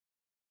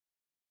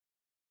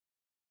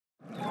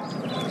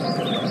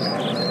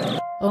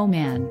Oh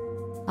man.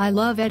 I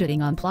love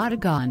editing on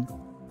Plotagon.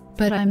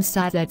 But I'm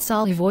sad that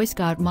Solly voice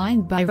got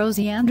mined by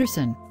Rosie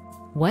Anderson.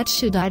 What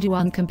should I do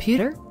on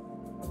computer?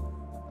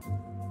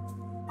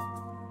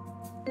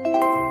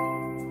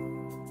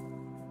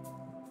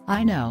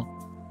 I know.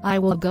 I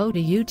will go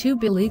to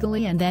YouTube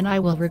illegally and then I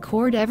will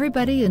record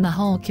everybody in the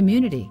whole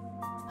community.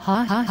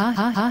 Ha ha ha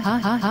ha ha ha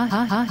ha ha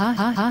ha ha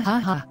ha ha ha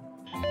ha.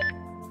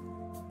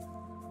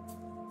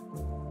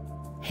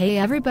 Hey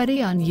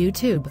everybody on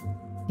YouTube.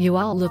 You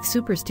all look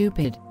super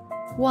stupid.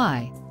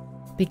 Why?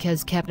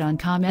 Because kept on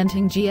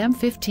commenting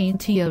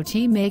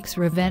GM15TOT makes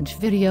revenge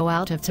video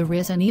out of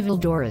Therese and Evil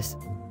Doris.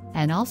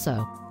 And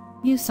also,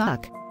 you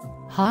suck.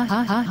 Ha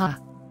ha ha ha.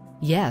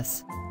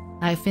 Yes.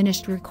 I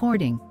finished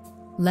recording.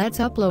 Let's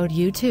upload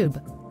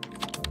YouTube.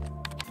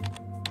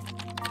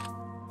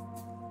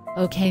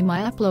 Okay,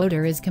 my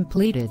uploader is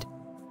completed.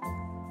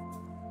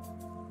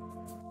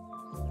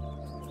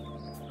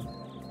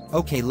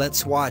 Okay,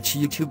 let's watch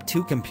YouTube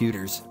 2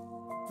 computers.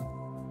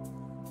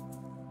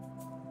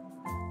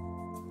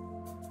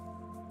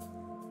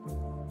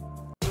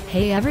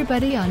 Hey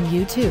everybody on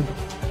YouTube.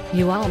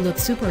 You all look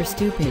super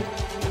stupid.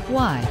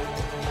 Why?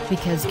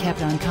 Because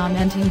kept on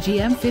commenting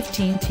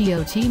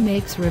GM15TOT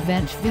makes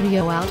revenge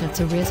video out of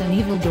Therese and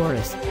Evil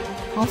Doris.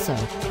 Also,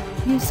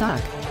 you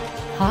suck.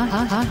 Ha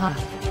ha ha ha.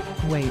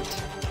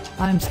 Wait.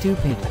 I'm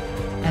stupid.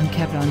 And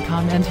kept on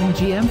commenting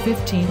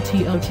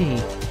GM15TOT.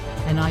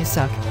 And I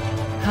suck.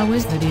 How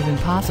is that even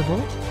possible?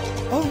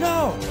 Oh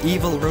no!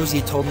 Evil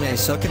Rosie told me I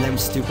suck and I'm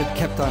stupid,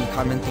 kept on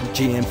commenting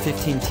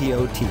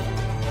GM15TOT.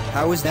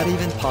 How is that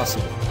even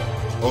possible?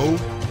 Oh,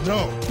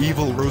 no!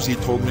 Evil Rosie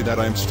told me that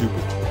I'm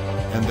stupid.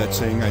 And that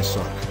saying I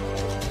suck.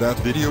 That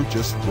video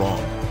just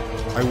wrong.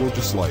 I will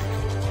just like.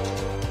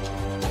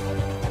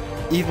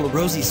 Evil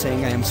Rosie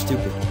saying I am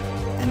stupid.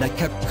 And I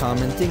kept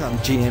commenting on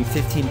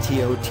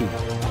GM15TOT.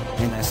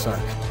 And I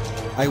suck.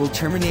 I will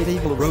terminate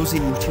Evil Rosie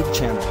YouTube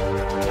channel.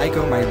 I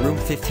go my room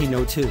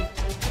 1502.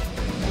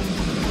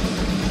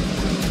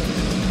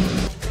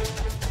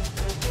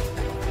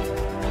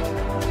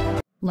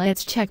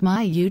 Let's check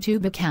my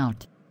YouTube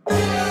account.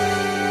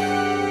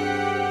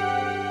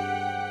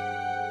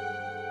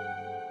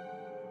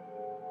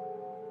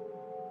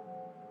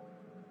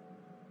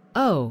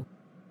 Oh.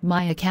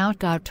 My account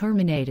got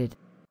terminated.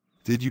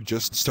 Did you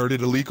just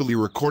started illegally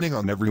recording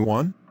on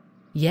everyone?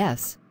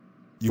 Yes.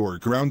 You're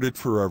grounded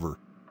forever.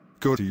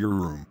 Go to your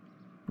room.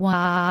 Wow.